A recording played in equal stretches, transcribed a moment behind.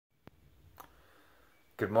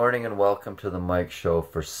Good morning and welcome to the Mike Show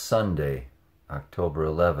for Sunday, October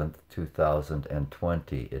 11th,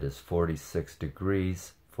 2020. It is 46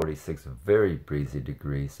 degrees, 46 very breezy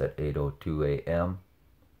degrees at 8:02 a.m.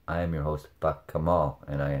 I am your host, Buck Kamal,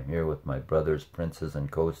 and I am here with my brothers, princes,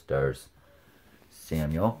 and co-stars,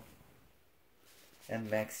 Samuel and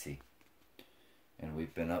Maxie. And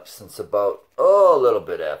we've been up since about, a little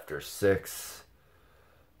bit after 6.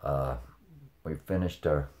 We finished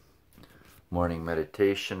our morning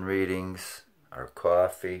meditation readings, our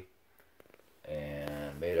coffee,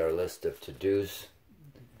 and made our list of to-dos.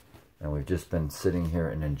 And we've just been sitting here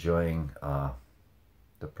and enjoying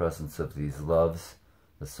the presence of these loves,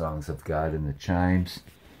 the songs of God and the chimes,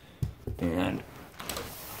 and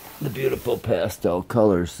the beautiful pastel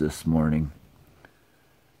colors this morning.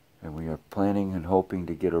 And we are planning and hoping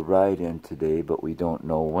to get a ride in today, but we don't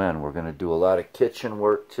know when. We're going to do a lot of kitchen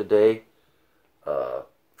work today.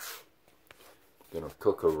 Going to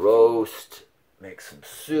cook a roast, make some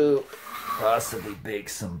soup, possibly bake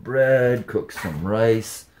some bread, cook some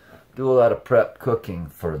rice. Do a lot of prep cooking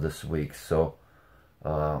for this week, so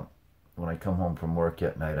when I come home from work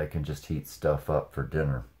at night, I can just heat stuff up for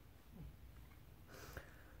dinner.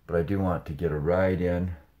 But I do want to get a ride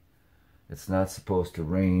in. It's not supposed to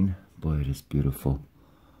rain. Boy, it is beautiful.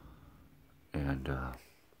 And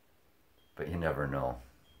but you never know.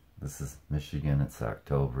 This is Michigan, it's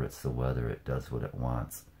October, it's the weather, it does what it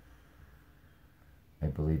wants. I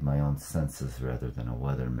believe my own senses rather than a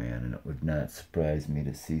weatherman, and it would not surprise me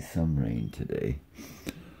to see some rain today.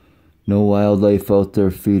 No wildlife out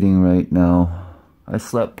there feeding right now. I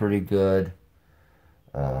slept pretty good.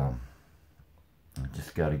 I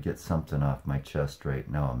just got to get something off my chest right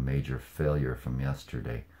now, a major failure from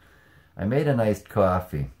yesterday. I made an iced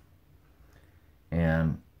coffee,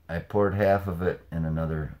 and I poured half of it in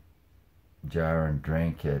another jar and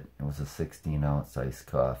drank it. It was a 16-ounce iced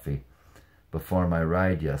coffee before my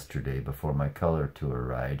ride yesterday, before my color tour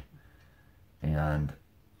ride. And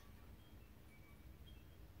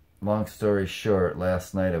long story short,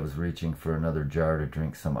 last night I was reaching for another jar to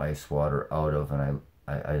drink some ice water out of, and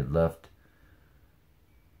I left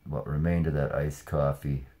what remained of that iced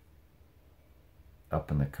coffee up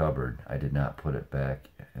in the cupboard. I did not put it back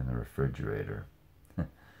in the refrigerator.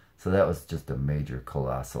 So that was just a major,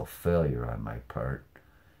 colossal failure on my part.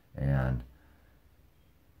 And,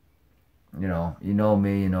 you know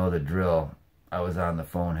me, you know the drill. I was on the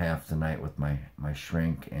phone half the night with my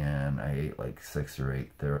shrink, and I ate like 6 or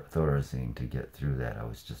 8 Thorazine to get through that. I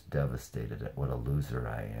was just devastated at what a loser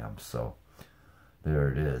I am. So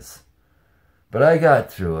there it is. But I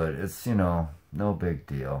got through it. It's, no big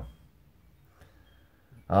deal.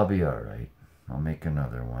 I'll be all right. I'll make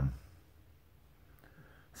another one.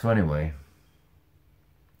 So anyway,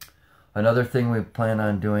 another thing we plan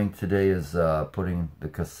on doing today is putting the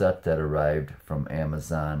cassette that arrived from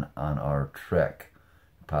Amazon on our Trek.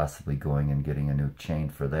 Possibly going and getting a new chain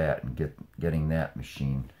for that and getting that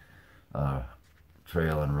machine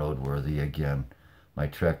trail and roadworthy again. My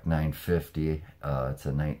Trek 950, it's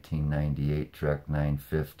a 1998 Trek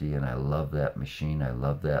 950, and I love that machine. I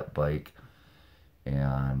love that bike.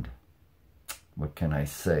 And what can I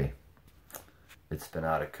say? It's been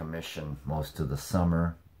out of commission most of the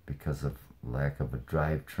summer because of lack of a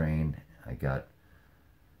drivetrain. I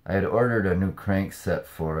had ordered a new crank set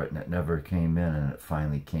for it, and it never came in, and it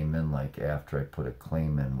finally came in like after I put a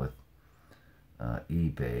claim in with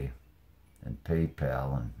eBay and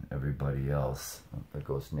PayPal and everybody else. There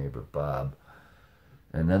goes neighbor Bob.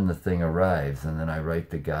 And then the thing arrives, and then I write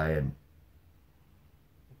the guy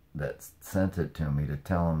that sent it to me to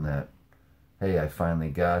tell him that, hey, I finally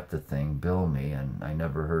got the thing, bill me, and I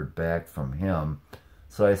never heard back from him.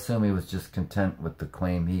 So I assume he was just content with the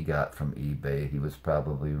claim he got from eBay. He was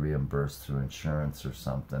probably reimbursed through insurance or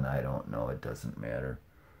something. I don't know. It doesn't matter.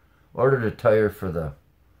 Ordered a tire for the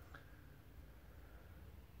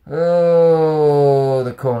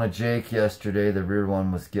Kona Jake yesterday. The rear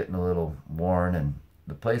one was getting a little worn, and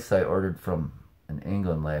the place I ordered from in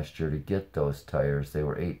England last year to get those tires, they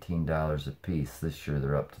were $18 a piece. This year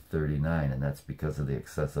they're up to $39, and that's because of the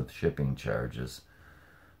excessive shipping charges.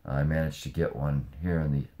 I managed to get one here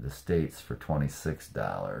in the States for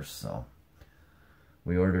 $26, so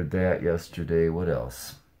we ordered that yesterday. What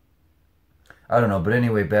else? I don't know, but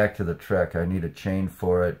anyway, back to the Trek. I need a chain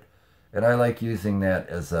for it, and I like using that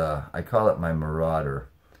as I call it my Marauder.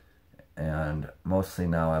 And mostly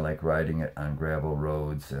now I like riding it on gravel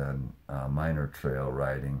roads and minor trail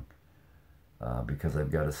riding because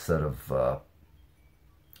I've got a set of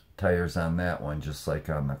tires on that one just like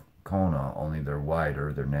on the Kona, only they're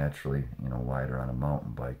wider. They're naturally, wider on a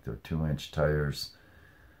mountain bike. They're 2-inch tires.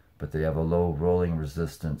 but they have a low rolling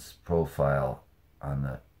resistance profile on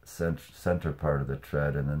the center part of the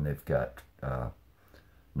tread, and then they've got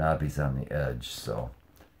knobbies on the edge, so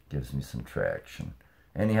gives me some traction.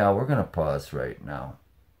 Anyhow, we're going to pause right now.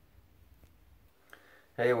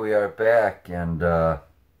 Hey, we are back, and I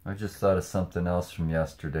just thought of something else from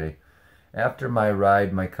yesterday. After my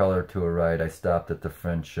ride, my color tour ride, I stopped at the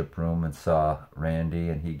Friendship Room and saw Randy,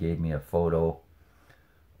 and he gave me a photo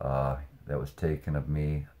that was taken of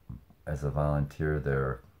me as a volunteer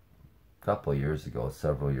there a couple years ago,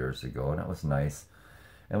 several years ago, and it was nice.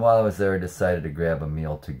 And while I was there, I decided to grab a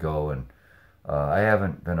meal to go, and I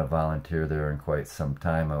haven't been a volunteer there in quite some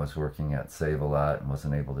time. I was working at Save-A-Lot and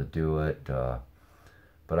wasn't able to do it,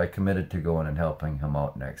 but I committed to going and helping him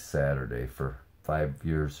out next Saturday. For 5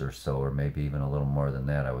 years or so, or maybe even a little more than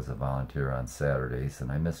that, I was a volunteer on Saturdays,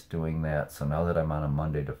 and I miss doing that. So now that I'm on a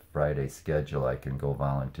Monday to Friday schedule, I can go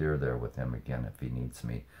volunteer there with him again if he needs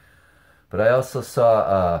me. But I also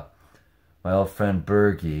saw my old friend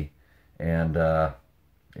Bergie, and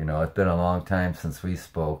you know, it's been a long time since we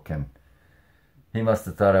spoke, and he must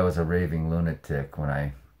have thought I was a raving lunatic when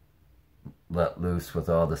I let loose with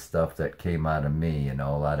all the stuff that came out of me, you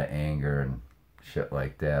know, a lot of anger and shit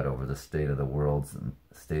like that over the state of the world and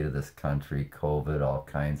state of this country, COVID, all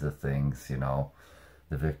kinds of things, you know,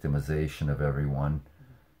 the victimization of everyone,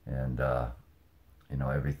 and, you know,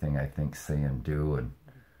 everything I think, say, and do, and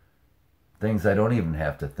things I don't even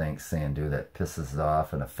have to think, say, and do that pisses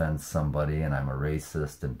off and offends somebody, and I'm a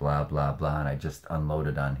racist and blah, blah, blah, and I just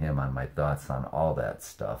unloaded on him on my thoughts on all that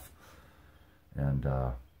stuff. And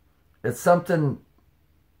it's something,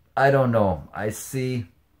 I don't know, I see,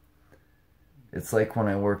 it's like when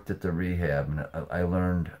I worked at the rehab, and I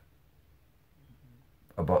learned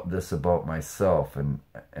about this about myself, and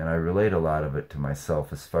I relate a lot of it to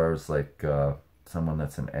myself as far as like someone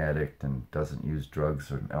that's an addict and doesn't use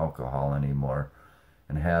drugs or alcohol anymore,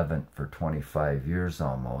 and haven't for 25 years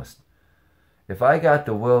almost. If I got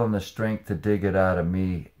the will and the strength to dig it out of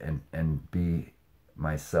me and be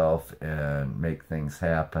myself and make things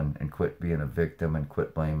happen and quit being a victim and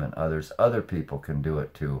quit blaming others, other people can do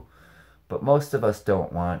it too. But most of us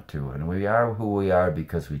don't want to, and we are who we are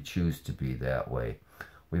because we choose to be that way.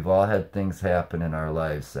 We've all had things happen in our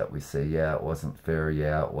lives that we say, yeah, it wasn't fair,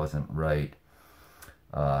 yeah, it wasn't right,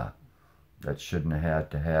 that shouldn't have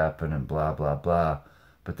had to happen, and blah, blah, blah.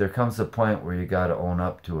 But there comes a point where you got to own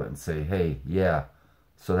up to it and say, hey, yeah,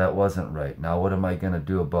 so that wasn't right. Now what am I going to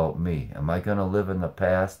do about me? Am I going to live in the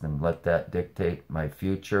past and let that dictate my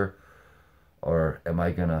future? Or am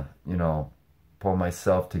I going to, you know, pull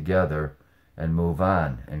myself together and move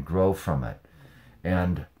on and grow from it?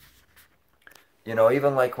 And, you know,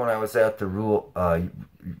 even like when I was at the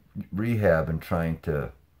rehab and trying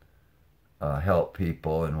to help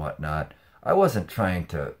people and whatnot, I wasn't trying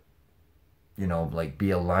to, you know, like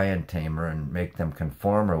be a lion tamer and make them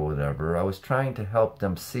conform or whatever. I was trying to help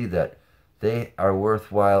them see that they are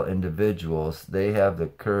worthwhile individuals. They have the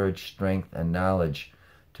courage, strength, and knowledge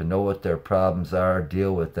to know what their problems are,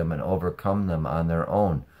 deal with them, and overcome them on their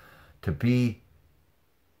own. To be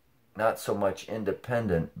not so much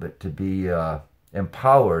independent, but to be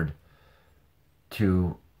empowered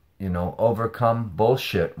to, you know, overcome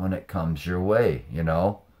bullshit when it comes your way, you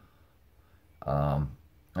know.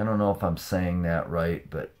 I don't know if I'm saying that right,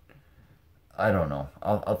 but I don't know.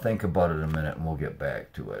 I'll think about it in a minute and we'll get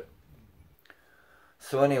back to it.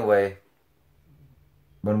 So anyway,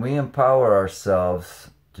 when we empower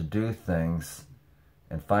ourselves to do things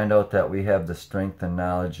and find out that we have the strength and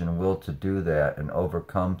knowledge and will to do that and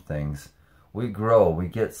overcome things, we grow, we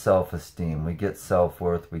get self-esteem, we get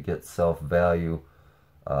self-worth, we get self-value,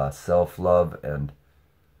 self-love, and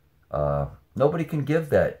nobody can give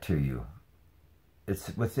that to you.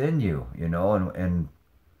 It's within you, you know, and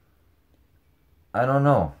I don't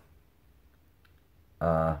know.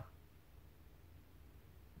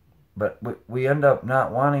 But we end up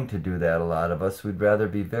not wanting to do that, a lot of us. We'd rather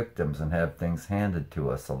be victims and have things handed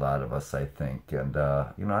to us, a lot of us, I think. And,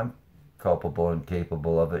 you know, I'm culpable and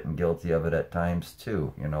capable of it and guilty of it at times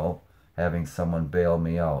too, you know, having someone bail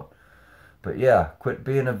me out. But yeah, quit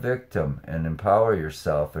being a victim and empower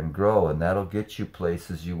yourself and grow, and that'll get you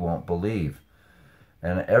places you won't believe.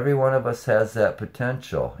 And every one of us has that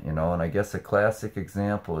potential, you know, and I guess a classic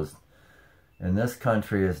example is in this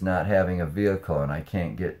country is not having a vehicle and I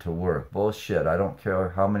can't get to work. Bullshit. I don't care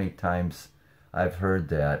how many times I've heard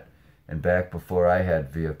that. And back before I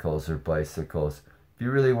had vehicles or bicycles, if you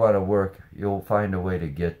really want to work, you'll find a way to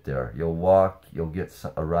get there. You'll walk, you'll get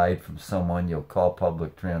a ride from someone, you'll call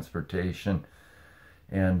public transportation.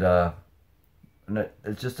 And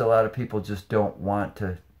it's just a lot of people just don't want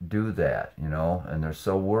to do that, you know, and they're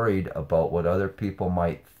so worried about what other people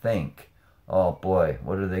might think. Oh boy,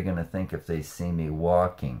 what are they going to think if they see me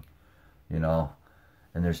walking, you know?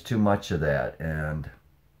 And there's too much of that, and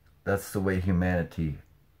that's the way humanity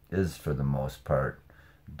is for the most part,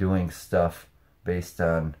 doing stuff based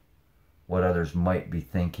on what others might be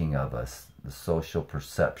thinking of us, the social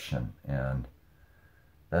perception. And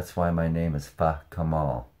that's why my name is Fa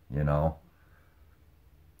Kamal, you know.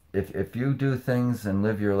 If you do things and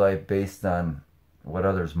live your life based on what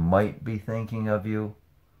others might be thinking of you,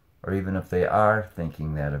 or even if they are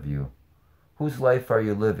thinking that of you, whose life are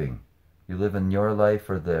you living? You living your life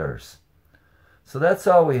or theirs? So that's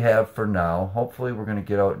all we have for now. Hopefully we're going to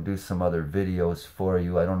get out and do some other videos for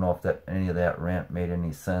you. I don't know if any of that rant made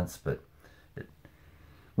any sense, but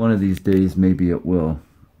one of these days maybe it will.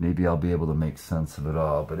 Maybe I'll be able to make sense of it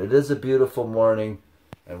all. But it is a beautiful morning,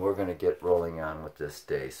 and we're going to get rolling on with this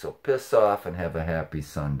day. So piss off and have a happy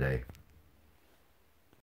Sunday.